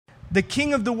The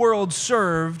king of the world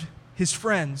served his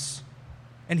friends.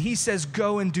 And he says,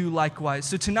 go and do likewise.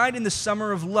 So tonight in the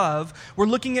Summer of Love, we're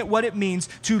looking at what it means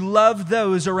to love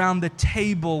those around the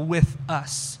table with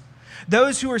us.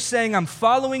 Those who are saying, I'm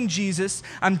following Jesus,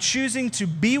 I'm choosing to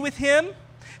be with him,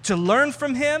 to learn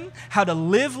from him, how to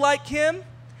live like him.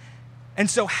 And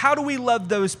so how do we love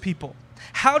those people?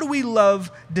 How do we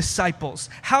love disciples?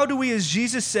 How do we, as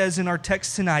Jesus says in our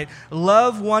text tonight,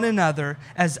 love one another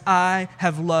as I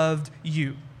have loved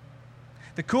you?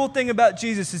 The cool thing about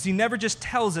Jesus is he never just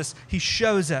tells us, he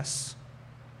shows us.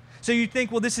 So you think,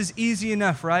 well, this is easy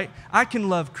enough, right? I can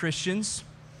love Christians.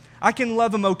 I can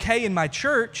love them okay in my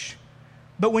church.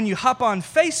 But when you hop on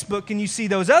Facebook and you see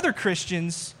those other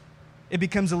Christians, it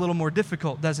becomes a little more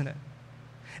difficult, doesn't it?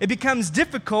 It becomes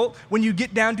difficult when you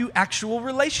get down to actual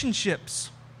relationships.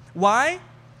 Why?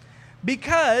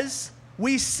 Because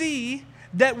we see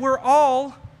that we're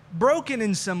all broken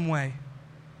in some way.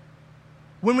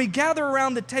 When we gather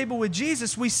around the table with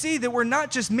Jesus, we see that we're not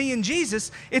just me and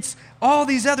Jesus, it's all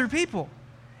these other people.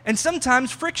 And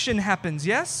sometimes friction happens,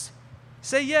 yes?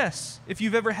 Say yes if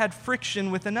you've ever had friction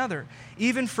with another,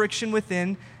 even friction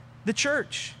within the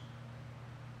church.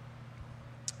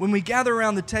 When we gather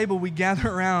around the table, we gather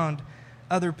around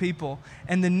other people.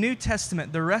 And the New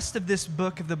Testament, the rest of this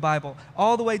book of the Bible,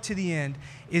 all the way to the end,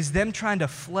 is them trying to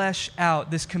flesh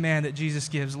out this command that Jesus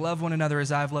gives. Love one another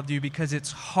as I've loved you, because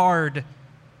it's hard.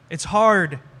 It's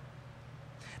hard.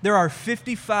 There are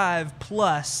 55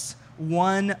 plus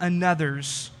one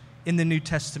another's in the New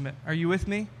Testament. Are you with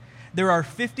me? There are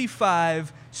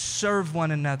 55 serve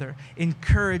one another,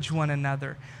 encourage one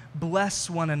another, bless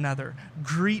one another,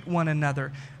 greet one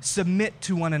another, submit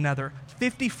to one another.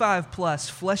 55 plus,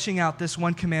 fleshing out this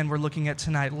one command we're looking at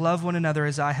tonight. Love one another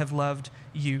as I have loved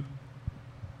you.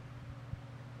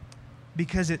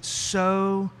 Because it's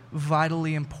so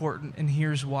vitally important, and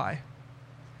here's why.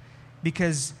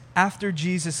 Because after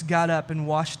Jesus got up and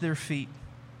washed their feet,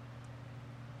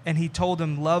 and he told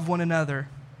them, love one another,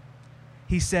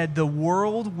 he said, the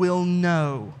world will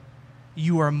know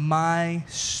you are my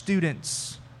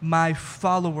students, my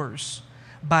followers,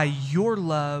 by your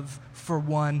love for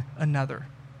one another.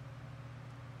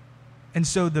 And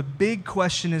so the big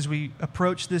question as we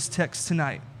approach this text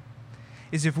tonight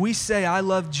is, if we say, I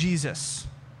love Jesus,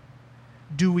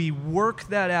 do we work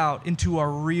that out into our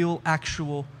real,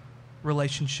 actual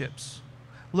relationships?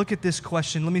 Look at this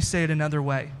question. Let me say it another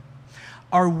way.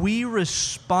 Are we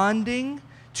responding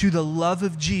to the love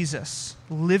of Jesus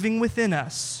living within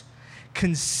us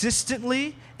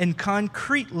consistently and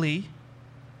concretely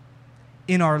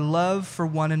in our love for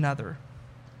one another?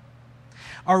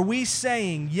 Are we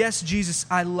saying, yes, Jesus,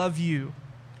 I love you,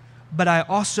 but I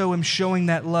also am showing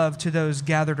that love to those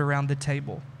gathered around the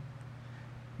table?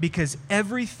 Because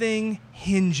everything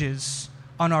hinges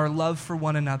on our love for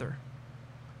one another.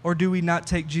 Or do we not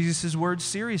take Jesus' words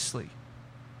seriously?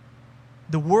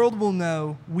 The world will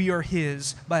know we are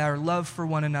his by our love for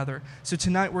one another. So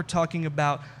tonight we're talking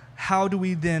about how do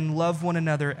we then love one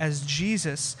another as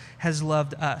Jesus has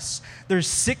loved us. There's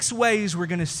 6 ways we're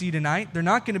going to see tonight. They're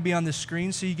not going to be on the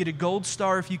screen, so you get a gold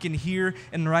star if you can hear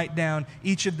and write down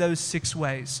each of those 6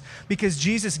 ways. Because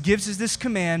Jesus gives us this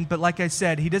command, but like I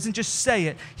said, he doesn't just say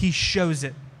it, he shows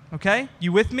it. Okay?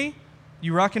 You with me?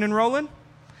 You rocking and rolling?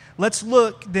 Let's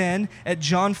look then at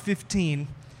John 15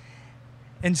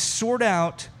 and sort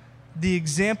out the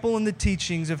example and the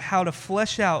teachings of how to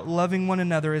flesh out loving one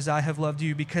another as I have loved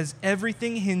you, because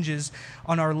everything hinges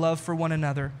on our love for one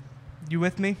another. You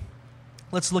with me?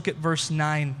 Let's look at verse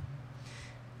 9.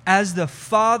 As the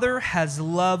Father has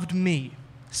loved me.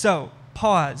 So,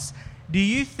 pause. Do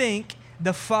you think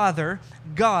the Father,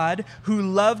 God, who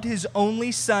loved his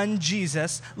only Son,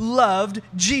 Jesus, loved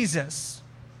Jesus?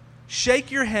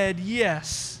 Shake your head,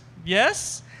 yes.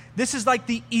 Yes? This is like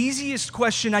the easiest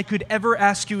question I could ever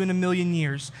ask you in a million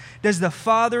years. Does the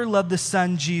Father love the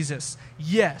Son, Jesus?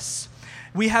 Yes.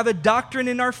 We have a doctrine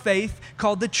in our faith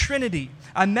called the Trinity.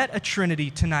 I met a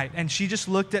Trinity tonight, and she just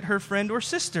looked at her friend or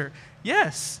sister.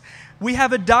 Yes. We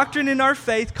have a doctrine in our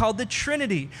faith called the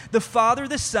Trinity, the Father,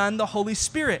 the Son, the Holy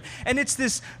Spirit. And it's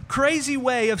this crazy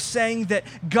way of saying that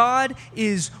God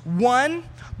is one,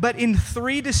 but in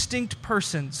 3 distinct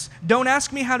persons. Don't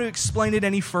ask me how to explain it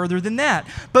any further than that.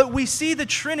 But we see the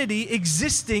Trinity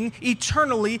existing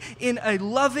eternally in a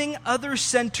loving,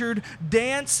 other-centered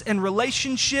dance and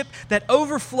relationship that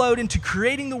overflowed into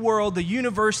creating the world, the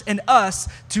universe, and us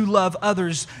to love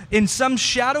others in some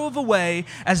shadow of a way,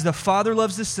 as the Father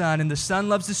loves the Son, and the Son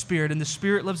loves the Spirit, and the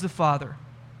Spirit loves the Father.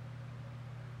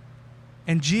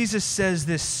 And Jesus says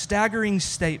this staggering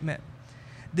statement,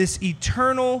 this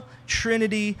eternal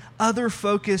Trinity,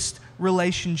 other-focused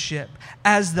relationship.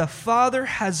 As the Father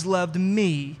has loved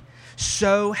me,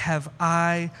 so have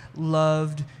I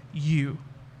loved you.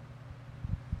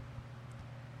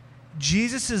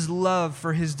 Jesus' love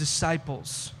for his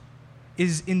disciples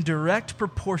is in direct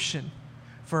proportion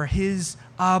for his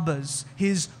Abba's,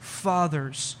 his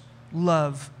Father's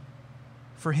love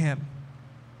for him.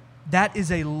 That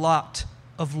is a lot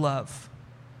of love.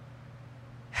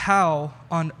 How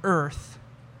on earth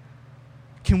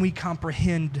can we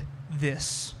comprehend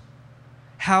this?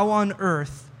 How on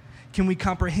earth can we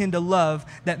comprehend a love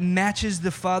that matches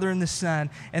the Father and the Son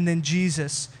and then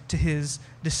Jesus to his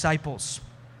disciples?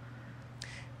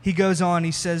 He goes on,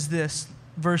 he says this,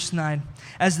 verse 9,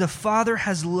 as the Father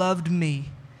has loved me,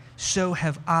 so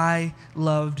have I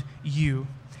loved you.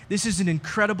 This is an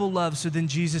incredible love. So then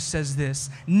Jesus says this,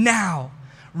 now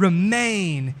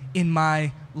remain in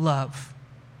my love.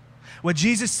 What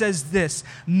Jesus says this,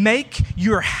 make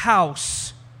your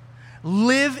house,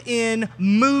 live in,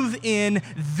 move in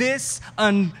this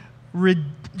I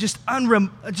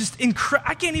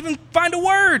can't even find a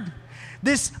word.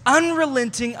 This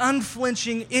unrelenting,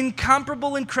 unflinching,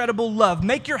 incomparable, incredible love.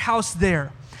 Make your house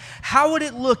there. How would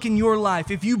it look in your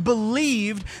life if you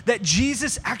believed that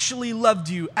Jesus actually loved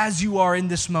you as you are in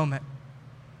this moment?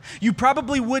 You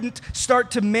probably wouldn't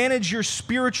start to manage your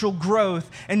spiritual growth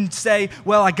and say,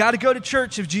 well, I got to go to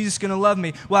church if Jesus is going to love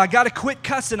me. Well, I got to quit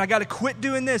cussing. I got to quit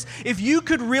doing this. If you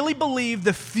could really believe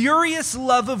the furious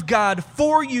love of God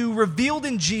for you revealed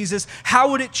in Jesus,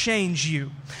 how would it change you?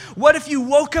 What if you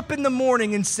woke up in the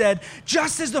morning and said,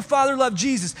 just as the Father loved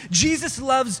Jesus, Jesus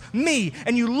loves me.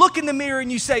 And you look in the mirror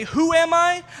and you say, who am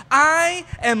I? I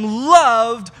am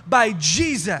loved by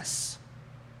Jesus.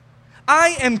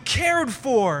 I am cared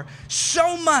for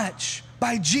so much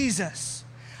by Jesus.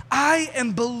 I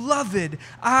am beloved.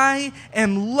 I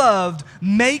am loved.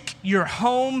 Make your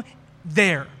home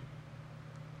there.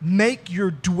 Make your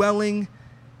dwelling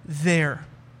there.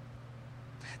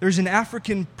 There's an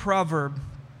African proverb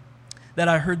that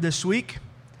I heard this week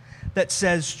that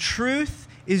says, truth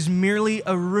is merely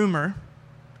a rumor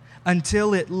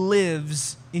until it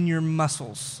lives in your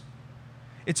muscles.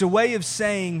 It's a way of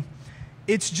saying,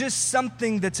 it's just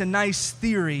something that's a nice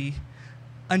theory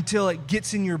until it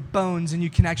gets in your bones and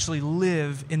you can actually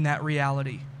live in that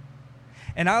reality.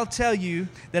 And I'll tell you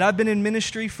that I've been in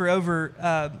ministry for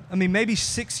over, maybe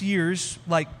 6 years,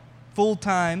 like full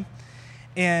time.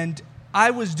 And I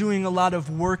was doing a lot of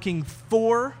working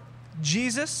for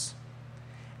Jesus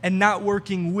and not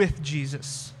working with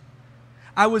Jesus.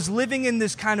 I was living in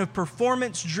this kind of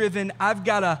performance-driven, I've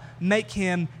got to make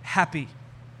him happy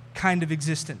kind of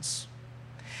existence.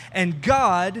 And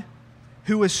God,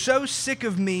 who was so sick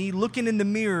of me looking in the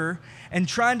mirror and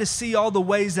trying to see all the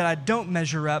ways that I don't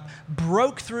measure up,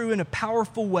 broke through in a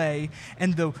powerful way.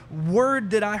 And the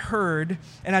word that I heard,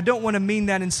 and I don't want to mean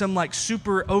that in some like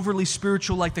super overly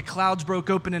spiritual, like the clouds broke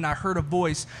open and I heard a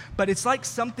voice, but it's like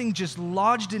something just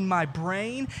lodged in my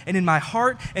brain and in my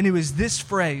heart, and it was this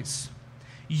phrase,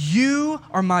 you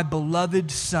are my beloved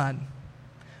Son.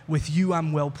 With you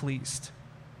I'm well pleased.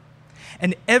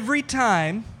 And every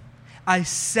time I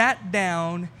sat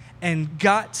down and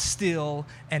got still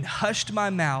and hushed my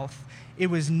mouth, it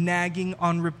was nagging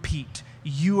on repeat.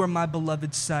 You are my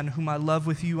beloved Son, whom I love.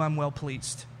 With you I'm well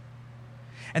pleased.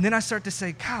 And then I start to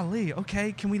say, golly,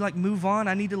 okay, can we move on?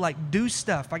 I need to do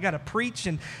stuff. I got to preach,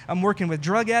 and I'm working with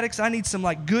drug addicts. I need some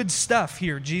good stuff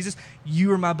here, Jesus.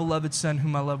 You are my beloved Son,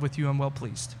 whom I love. With you I'm well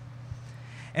pleased.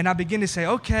 And I begin to say,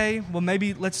 okay, well,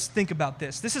 maybe let's think about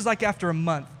this. This is after a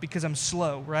month because I'm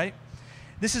slow, right?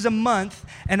 This is a month,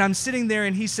 and I'm sitting there,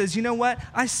 and he says, you know what?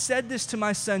 I said this to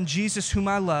my son, Jesus, whom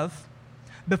I love,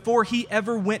 before he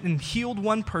ever went and healed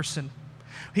one person.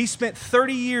 He spent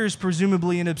 30 years,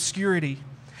 presumably, in obscurity.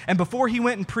 And before he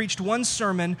went and preached one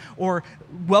sermon or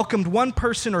welcomed one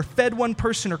person or fed one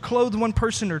person or clothed one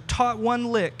person or taught one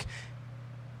lick,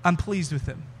 I'm pleased with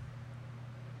him.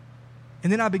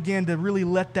 And then I began to really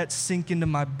let that sink into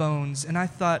my bones. And I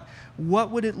thought, what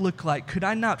would it look like? Could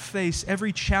I not face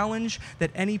every challenge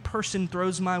that any person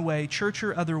throws my way, church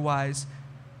or otherwise?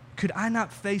 Could I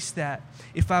not face that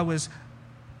if I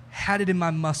had it in my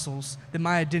muscles that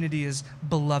my identity is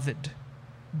beloved?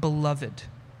 Beloved.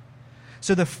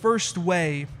 So the first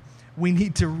way we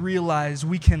need to realize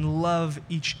we can love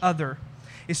each other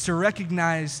is to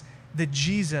recognize the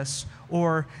Jesus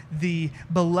or the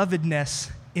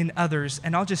belovedness in others.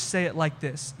 And I'll just say it like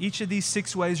this. Each of these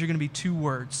 6 ways are going to be 2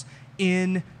 words.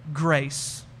 In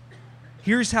grace.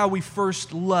 Here's how we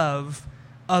first love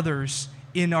others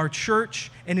in our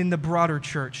church and in the broader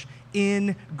church.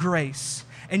 in grace.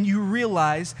 And you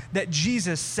realize that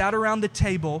Jesus sat around the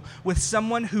table with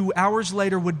someone who hours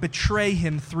later would betray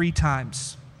him 3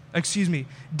 times.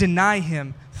 Deny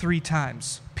him 3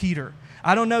 times. Peter.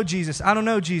 I don't know Jesus. I don't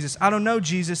know Jesus. I don't know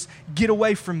Jesus. Get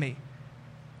away from me.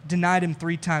 Denied him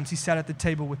 3 times. He sat at the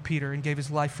table with Peter and gave his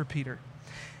life for Peter.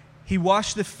 He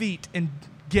washed the feet and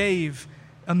gave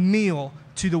a meal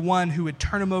to the one who would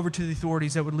turn him over to the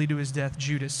authorities that would lead to his death,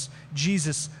 Judas.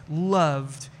 Jesus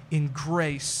loved in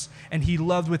grace, and he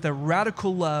loved with a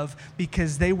radical love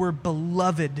because they were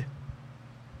beloved,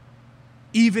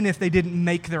 even if they didn't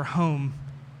make their home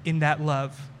in that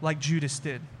love like Judas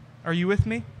did. Are you with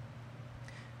me?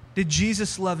 Did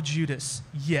Jesus love Judas?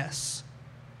 Yes.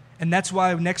 And that's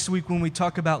why next week when we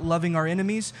talk about loving our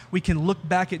enemies, we can look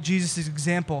back at Jesus'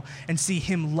 example and see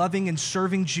him loving and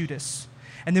serving Judas.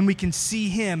 And then we can see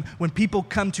him, when people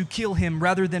come to kill him,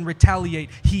 rather than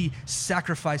retaliate, he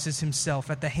sacrifices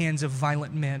himself at the hands of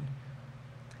violent men.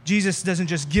 Jesus doesn't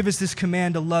just give us this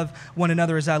command to love one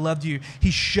another as I loved you.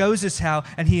 He shows us how,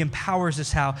 and he empowers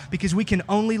us how, because we can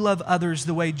only love others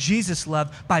the way Jesus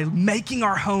loved by making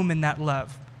our home in that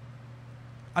love.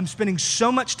 I'm spending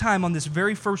so much time on this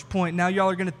very first point. Now y'all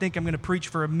are going to think I'm going to preach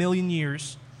for 1,000,000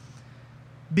 years.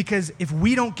 Because if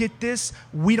we don't get this,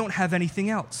 we don't have anything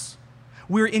else.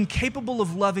 We're incapable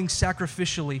of loving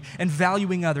sacrificially and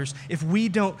valuing others if we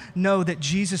don't know that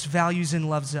Jesus values and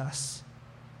loves us.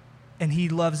 And he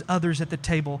loves others at the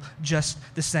table just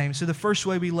the same. So the first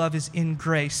way we love is in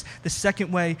grace. The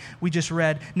second way we just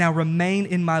read, now remain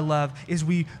in my love, is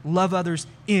we love others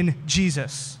in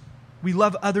Jesus. We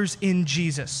love others in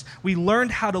Jesus. We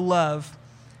learned how to love,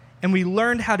 and we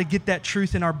learned how to get that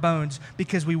truth in our bones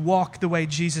because we walk the way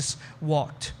Jesus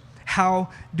walked. How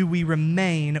do we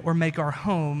remain or make our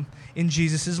home in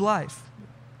Jesus' life?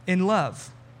 In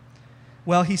love.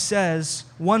 Well, he says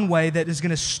one way that is going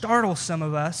to startle some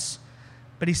of us,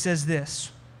 but he says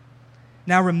this.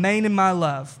 Now remain in my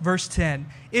love. Verse 10.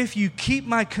 If you keep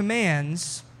my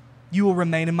commands, you will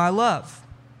remain in my love.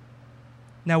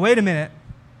 Now wait a minute.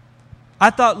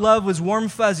 I thought love was warm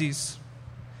fuzzies.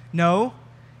 No,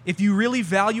 if you really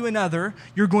value another,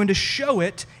 you're going to show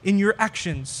it in your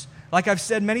actions. Like I've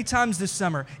said many times this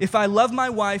summer, if I love my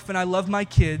wife and I love my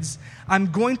kids,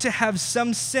 I'm going to have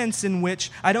some sense in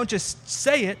which I don't just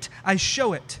say it, I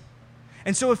show it.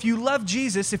 And so if you love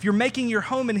Jesus, if you're making your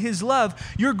home in his love,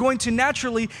 you're going to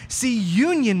naturally see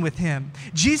union with him.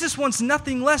 Jesus wants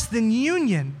nothing less than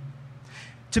union.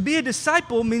 To be a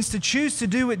disciple means to choose to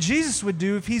do what Jesus would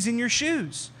do if he's in your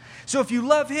shoes. So if you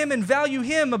love him and value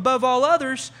him above all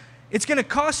others, it's going to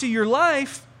cost you your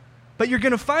life, but you're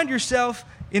going to find yourself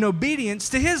in obedience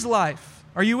to his life.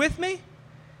 Are you with me?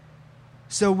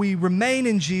 So we remain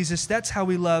in Jesus. That's how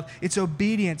we love. It's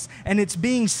obedience, and it's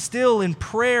being still in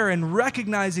prayer and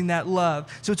recognizing that love.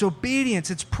 So it's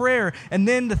obedience, it's prayer. And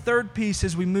then the third piece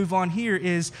as we move on here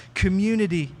is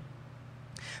community.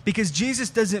 Because Jesus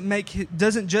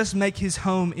doesn't just make his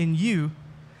home in you,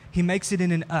 he makes it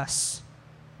in us.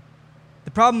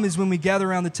 The problem is when we gather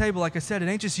around the table, like I said, it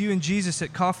ain't just you and Jesus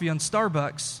at coffee on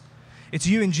Starbucks. It's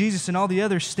you and Jesus and all the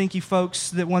other stinky folks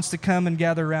that wants to come and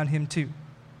gather around him too.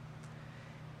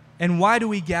 And why do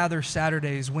we gather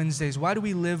Saturdays, Wednesdays? Why do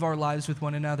we live our lives with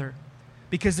one another?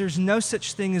 Because there's no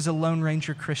such thing as a Lone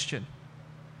Ranger Christian.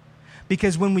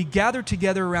 Because when we gather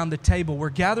together around the table, we're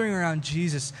gathering around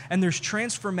Jesus, and there's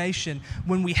transformation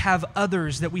when we have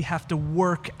others that we have to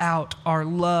work out our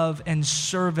love and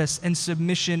service and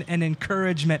submission and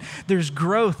encouragement. There's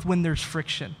growth when there's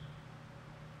friction.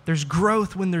 There's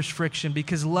growth when there's friction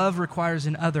because love requires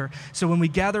an other. So when we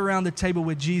gather around the table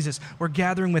with Jesus, we're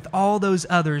gathering with all those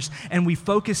others, and we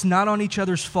focus not on each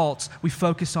other's faults, we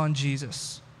focus on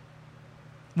Jesus.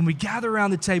 When we gather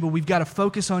around the table, we've got to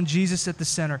focus on Jesus at the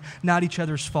center, not each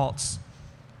other's faults.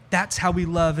 That's how we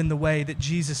love in the way that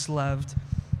Jesus loved.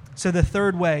 So the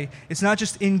third way, it's not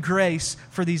just in grace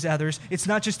for these others. It's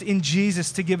not just in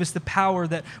Jesus to give us the power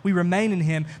that we remain in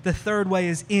him. The third way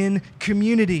is in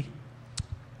community.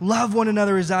 Love one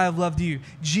another as I have loved you.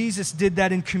 Jesus did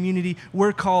that in community.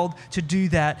 We're called to do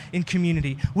that in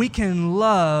community. We can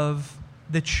love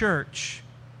the church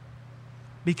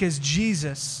because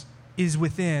Jesus is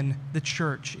within the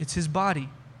church. It's his body.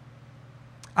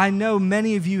 I know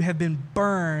many of you have been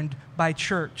burned by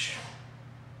church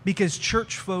because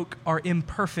church folk are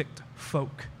imperfect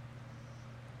folk.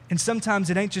 And sometimes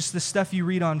it ain't just the stuff you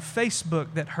read on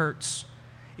Facebook that hurts.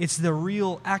 It's the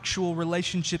real, actual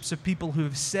relationships of people who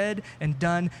have said and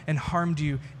done and harmed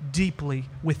you deeply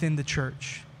within the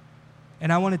church.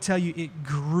 And I want to tell you, it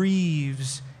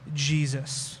grieves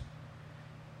Jesus.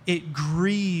 It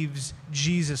grieves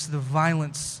Jesus, the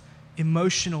violence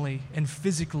emotionally and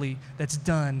physically that's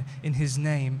done in his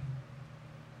name.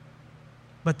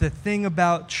 But the thing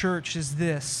about church is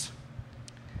this.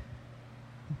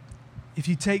 If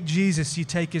you take Jesus, you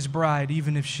take his bride,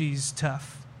 even if she's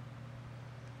tough.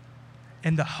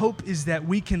 And the hope is that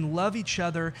we can love each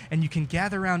other and you can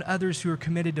gather around others who are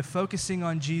committed to focusing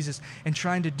on Jesus and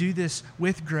trying to do this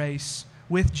with grace,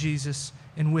 with Jesus,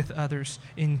 and with others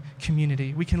in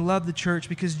community. We can love the church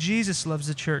because Jesus loves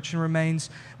the church and remains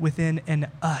within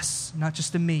an us, not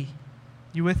just a me.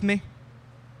 You with me?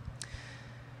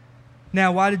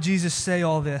 Now, why did Jesus say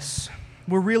all this?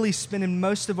 We're really spending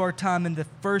most of our time in the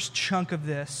first chunk of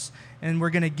this, and we're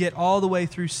going to get all the way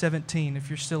through 17 if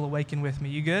you're still awake and with me.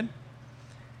 You good?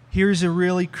 Here's a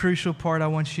really crucial part I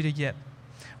want you to get.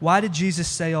 Why did Jesus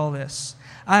say all this?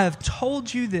 I have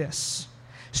told you this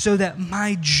so that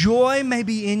my joy may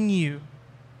be in you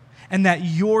and that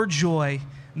your joy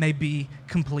may be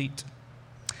complete.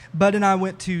 Bud and I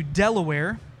went to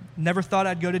Delaware. Never thought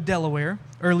I'd go to Delaware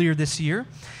earlier this year.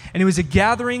 And it was a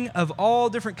gathering of all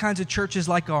different kinds of churches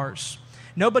like ours.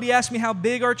 Nobody asked me how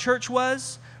big our church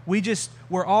was. We just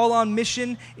were all on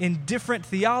mission in different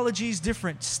theologies,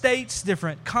 different states,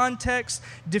 different contexts,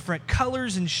 different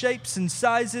colors and shapes and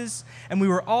sizes. And we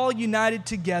were all united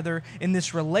together in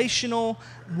this relational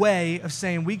way of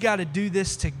saying we got to do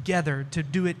this together, to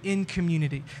do it in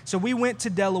community. So we went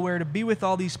to Delaware to be with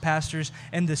all these pastors,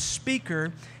 and the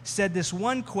speaker said this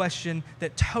one question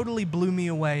that totally blew me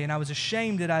away, and I was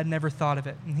ashamed that I'd never thought of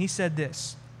it. And he said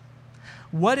this: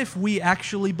 what if we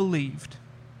actually believed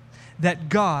that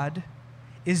God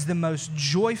is the most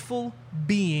joyful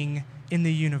being in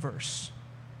the universe?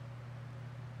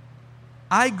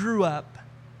 I grew up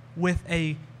with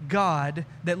a God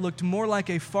that looked more like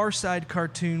a Far Side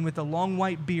cartoon with a long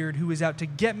white beard who was out to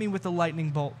get me with a lightning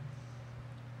bolt.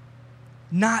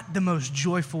 Not the most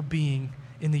joyful being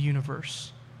in the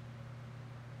universe.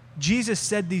 Jesus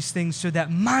said these things so that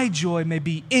my joy may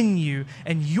be in you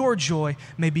and your joy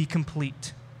may be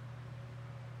complete.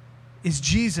 Is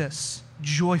Jesus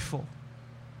joyful?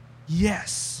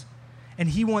 Yes. And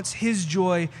he wants his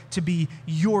joy to be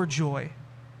your joy.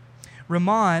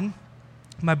 Raman,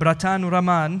 my bratan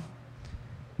Raman,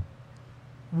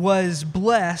 was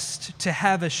blessed to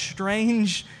have a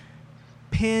strange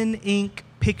pen ink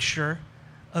picture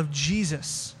of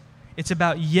Jesus. It's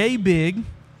about yay big,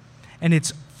 and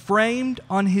it's framed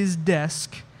on his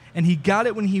desk, and he got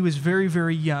it when he was very,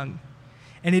 very young.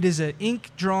 And it is an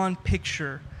ink-drawn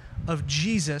picture of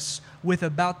Jesus with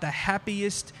about the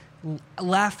happiest,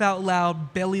 laugh out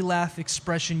loud, belly laugh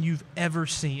expression you've ever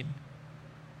seen.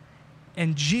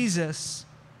 And Jesus,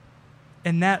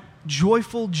 and that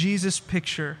joyful Jesus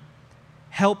picture,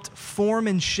 helped form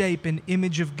and shape an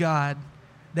image of God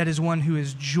that is one who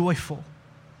is joyful,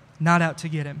 not out to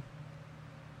get him.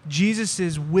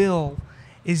 Jesus' will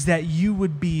is that you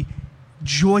would be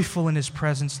joyful in his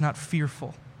presence, not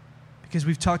fearful. Because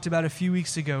we've talked about a few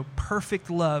weeks ago, perfect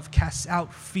love casts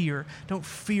out fear. Don't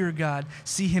fear God.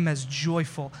 See him as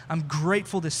joyful. I'm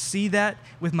grateful to see that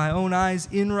with my own eyes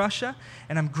in Russia,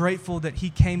 and I'm grateful that he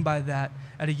came by that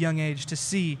at a young age to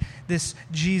see this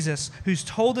Jesus who's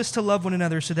told us to love one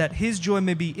another so that his joy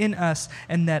may be in us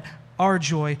and that our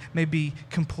joy may be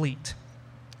complete.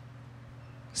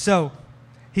 So,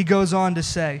 he goes on to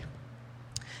say,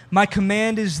 my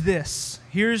command is this.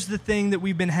 Here's the thing that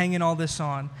we've been hanging all this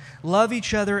on. Love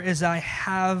each other as I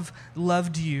have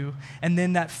loved you. And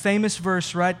then that famous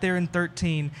verse right there in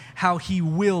 13, how he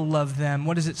will love them.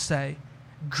 What does it say?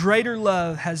 Greater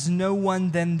love has no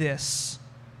one than this,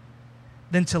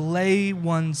 than to lay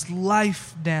one's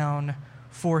life down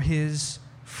for his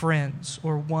friends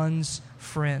or one's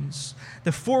friends.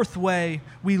 The fourth way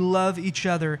we love each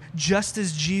other just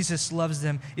as Jesus loves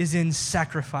them is in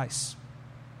sacrifice.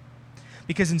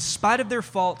 Because in spite of their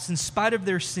faults, in spite of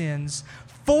their sins,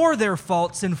 for their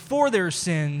faults and for their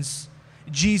sins,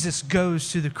 Jesus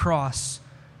goes to the cross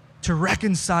to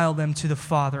reconcile them to the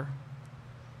Father.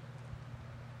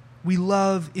 We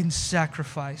love in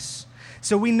sacrifice.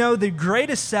 So we know the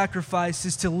greatest sacrifice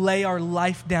is to lay our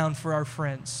life down for our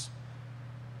friends.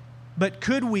 But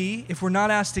could we, if we're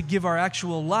not asked to give our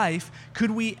actual life,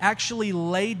 could we actually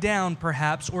lay down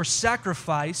perhaps or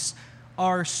sacrifice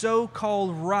our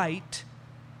so-called right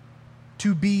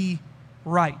to be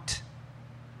right?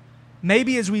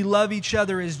 Maybe as we love each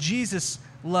other as Jesus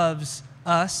loves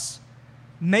us,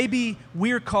 maybe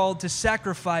we're called to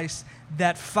sacrifice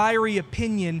that fiery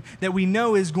opinion that we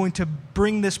know is going to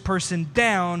bring this person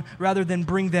down rather than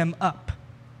bring them up.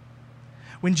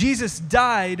 When Jesus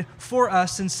died for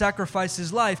us and sacrificed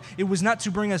his life, it was not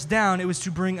to bring us down, it was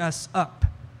to bring us up.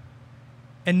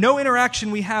 And no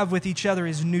interaction we have with each other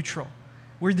is neutral.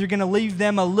 We're either going to leave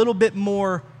them a little bit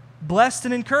more blessed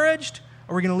and encouraged,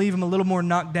 or we're going to leave them a little more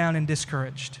knocked down and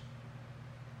discouraged.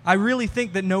 I really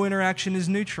think that no interaction is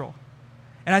neutral.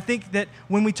 And I think that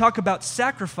when we talk about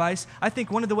sacrifice, I think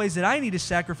one of the ways that I need to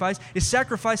sacrifice is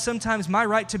sacrifice sometimes my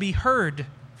right to be heard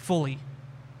fully.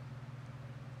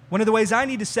 One of the ways I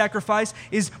need to sacrifice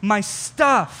is my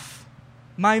stuff,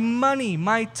 my money,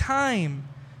 my time,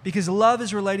 because love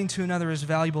is relating to another is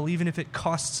valuable, even if it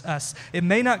costs us. It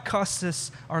may not cost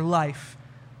us our life,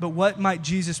 but what might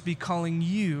Jesus be calling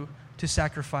you to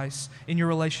sacrifice in your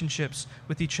relationships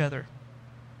with each other?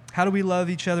 How do we love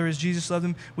each other as Jesus loved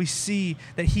them? We see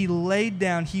that He will lay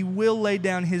down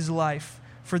His life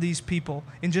for these people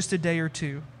in just a day or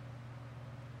two.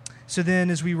 So then,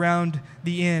 as we round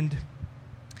the end,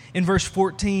 in verse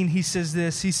 14, He says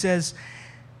this. He says,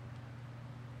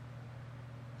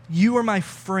 "You are my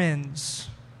friends."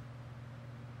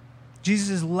 Jesus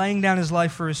is laying down His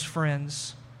life for His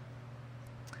friends.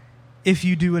 "If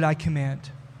you do what I command."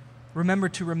 Remember,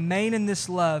 to remain in this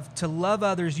love, to love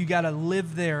others, you got to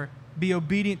live there, be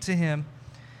obedient to Him.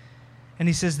 And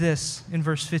He says this in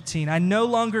verse 15, "I no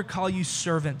longer call you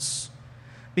servants,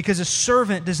 because a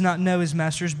servant does not know his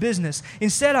master's business.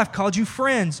 Instead, I've called you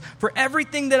friends, for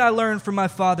everything that I learned from my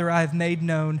Father I have made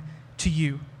known to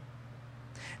you."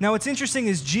 Now, what's interesting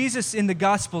is Jesus in the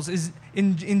Gospels,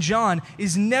 in John,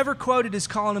 is never quoted as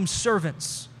calling them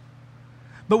servants.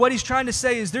 But what He's trying to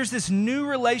say is there's this new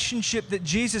relationship that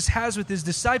Jesus has with His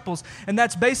disciples, and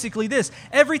that's basically this.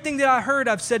 Everything that I heard,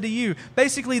 I've said to you.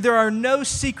 Basically, there are no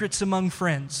secrets among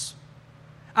friends.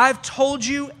 I've told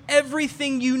you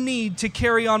everything you need to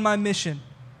carry on my mission.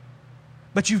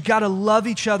 But you've got to love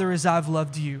each other as I've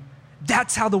loved you.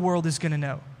 That's how the world is going to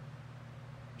know.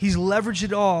 He's leveraged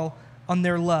it all on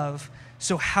their love.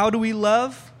 So how do we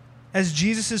love as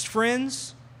Jesus'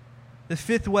 friends? The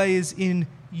fifth way is in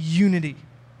unity.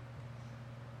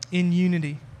 In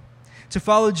unity. To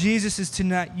follow Jesus is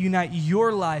to unite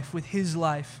your life with His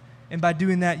life. And by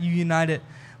doing that, you unite it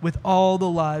with all the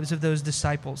lives of those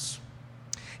disciples.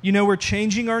 You know, we're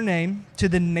changing our name to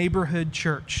the Neighborhood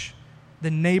Church.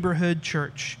 The Neighborhood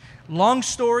Church. Long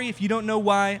story. If you don't know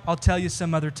why, I'll tell you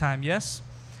some other time, yes?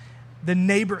 The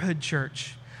Neighborhood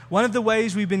Church. One of the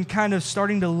ways we've been kind of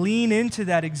starting to lean into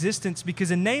that existence,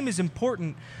 because a name is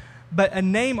important, but a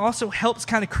name also helps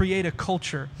kind of create a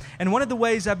culture. And one of the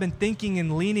ways I've been thinking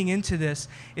and leaning into this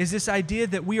is this idea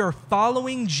that we are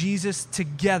following Jesus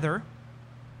together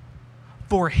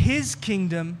for His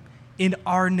kingdom in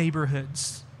our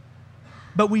neighborhoods.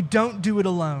 But we don't do it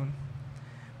alone.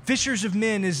 Fishers of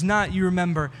Men is not, you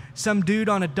remember, some dude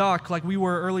on a dock like we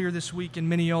were earlier this week in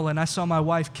Mineola, and I saw my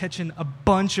wife catching a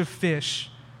bunch of fish.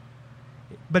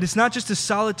 But it's not just a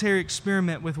solitary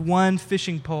experiment with one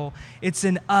fishing pole. It's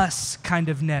an us kind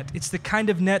of net. It's the kind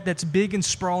of net that's big and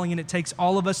sprawling, and it takes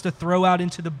all of us to throw out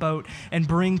into the boat and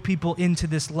bring people into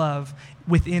this love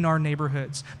within our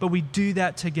neighborhoods. But we do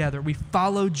that together. We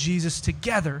follow Jesus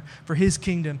together for His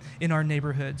kingdom in our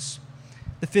neighborhoods.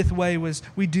 The fifth way was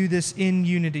we do this in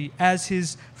unity as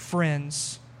His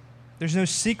friends. There's no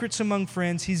secrets among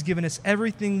friends. He's given us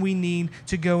everything we need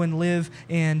to go and live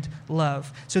and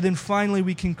love. So then finally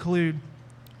we conclude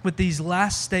with these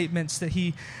last statements that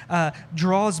He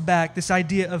draws back, this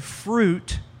idea of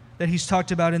fruit that He's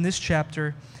talked about in this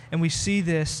chapter, and we see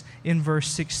this in verse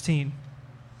 16.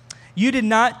 "You did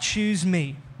not choose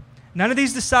me." None of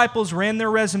these disciples ran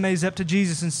their resumes up to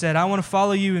Jesus and said, "I want to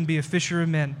follow you and be a fisher of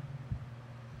men."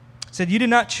 Said, "You did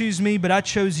not choose me, but I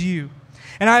chose you.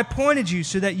 And I appointed you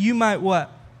so that you might"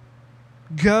 what?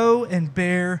 "Go and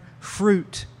bear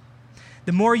fruit."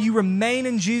 The more you remain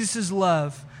in Jesus'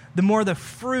 love, the more the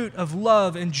fruit of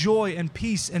love and joy and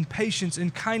peace and patience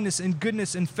and kindness and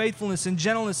goodness and faithfulness and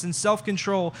gentleness and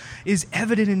self-control is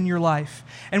evident in your life.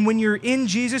 And when you're in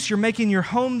Jesus, you're making your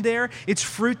home there. It's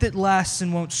fruit that lasts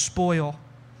and won't spoil.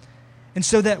 And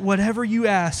so that whatever you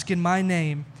ask in my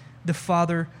name, the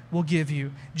Father will give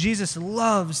you. Jesus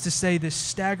loves to say this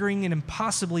staggering and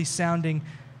impossibly sounding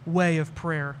way of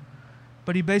prayer.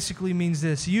 But He basically means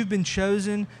this: you've been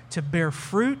chosen to bear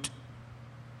fruit,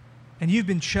 and you've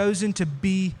been chosen to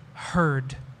be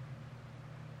heard.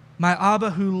 My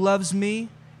Abba, who loves me,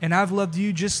 and I've loved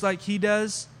you just like He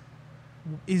does,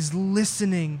 is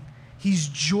listening. He's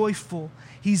joyful.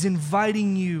 He's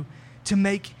inviting you to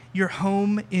make your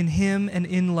home in Him and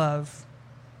in love.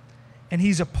 And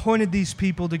He's appointed these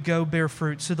people to go bear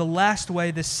fruit. So the last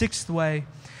way, the sixth way,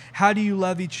 how do you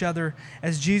love each other?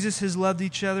 As Jesus has loved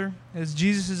each other, as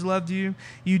Jesus has loved you,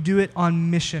 you do it on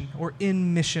mission or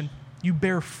in mission. You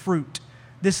bear fruit.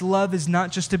 This love is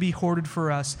not just to be hoarded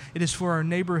for us. It is for our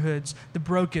neighborhoods, the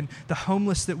broken, the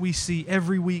homeless that we see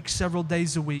every week, several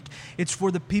days a week. It's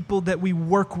for the people that we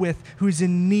work with who's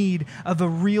in need of a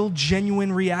real,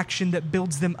 genuine reaction that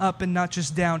builds them up and not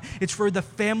just down. It's for the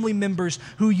family members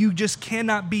who you just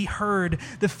cannot be heard,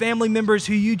 the family members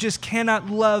who you just cannot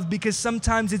love, because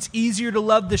sometimes it's easier to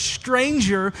love the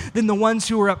stranger than the ones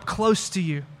who are up close to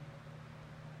you.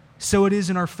 So it is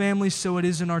in our families, so it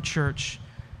is in our church.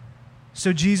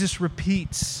 So Jesus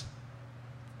repeats,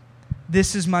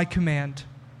 this is my command,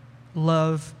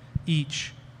 love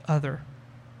each other.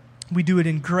 We do it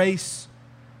in grace,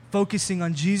 focusing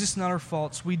on Jesus, not our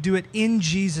faults. We do it in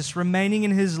Jesus, remaining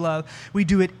in his love. We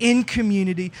do it in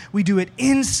community. We do it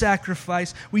in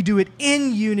sacrifice. We do it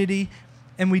in unity,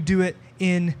 and we do it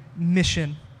in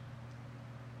mission.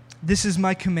 This is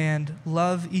my command,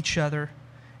 love each other,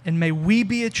 and may we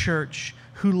be a church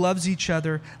who loves each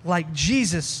other like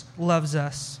Jesus loves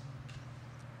us,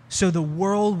 so the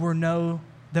world will know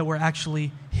that we're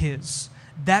actually his.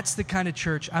 That's the kind of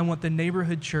church I want the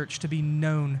neighborhood church to be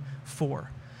known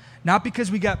for. Not because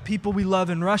we got people we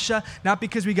love in Russia, not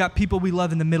because we got people we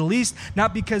love in the Middle East,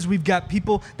 not because we've got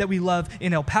people that we love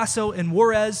in El Paso and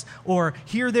Juarez or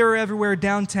here, there, or everywhere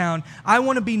downtown. I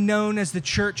want to be known as the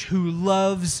church who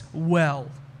loves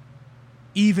well,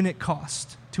 even at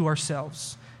cost to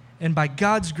ourselves. And by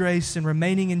God's grace and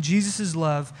remaining in Jesus'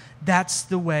 love, that's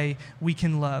the way we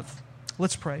can love.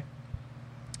 Let's pray.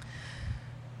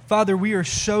 Father, we are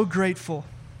so grateful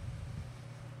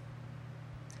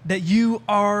that you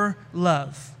are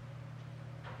love.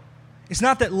 It's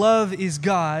not that love is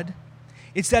God.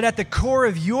 It's that at the core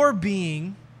of your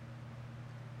being,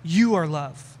 you are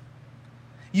love.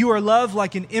 You are love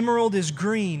like an emerald is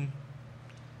green.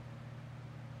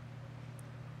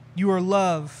 You are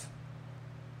love.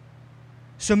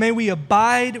 So may we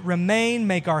abide, remain,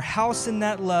 make our house in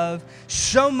that love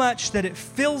so much that it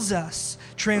fills us,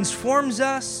 transforms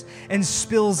us, and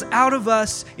spills out of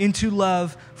us into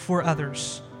love for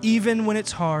others, even when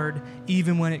it's hard,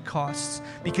 even when it costs.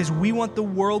 Because we want the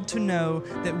world to know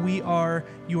that we are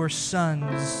your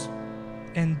sons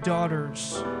and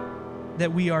daughters,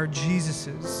 that we are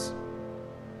Jesus's.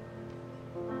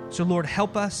 So Lord,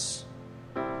 help us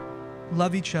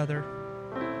love each other.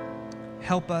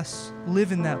 Help us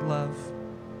live in that love,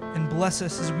 and bless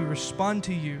us as we respond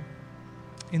to you.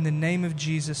 In the name of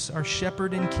Jesus, our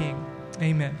shepherd and king.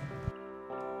 Amen.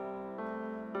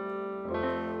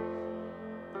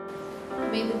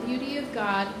 May the beauty of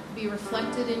God be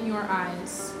reflected in your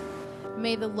eyes.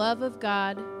 May the love of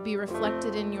God be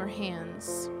reflected in your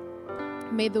hands.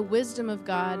 May the wisdom of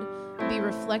God be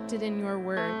reflected in your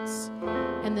words,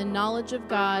 and the knowledge of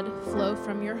God flow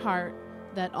from your heart,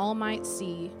 that all might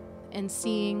see, and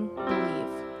seeing,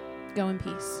 believe. Go in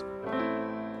peace.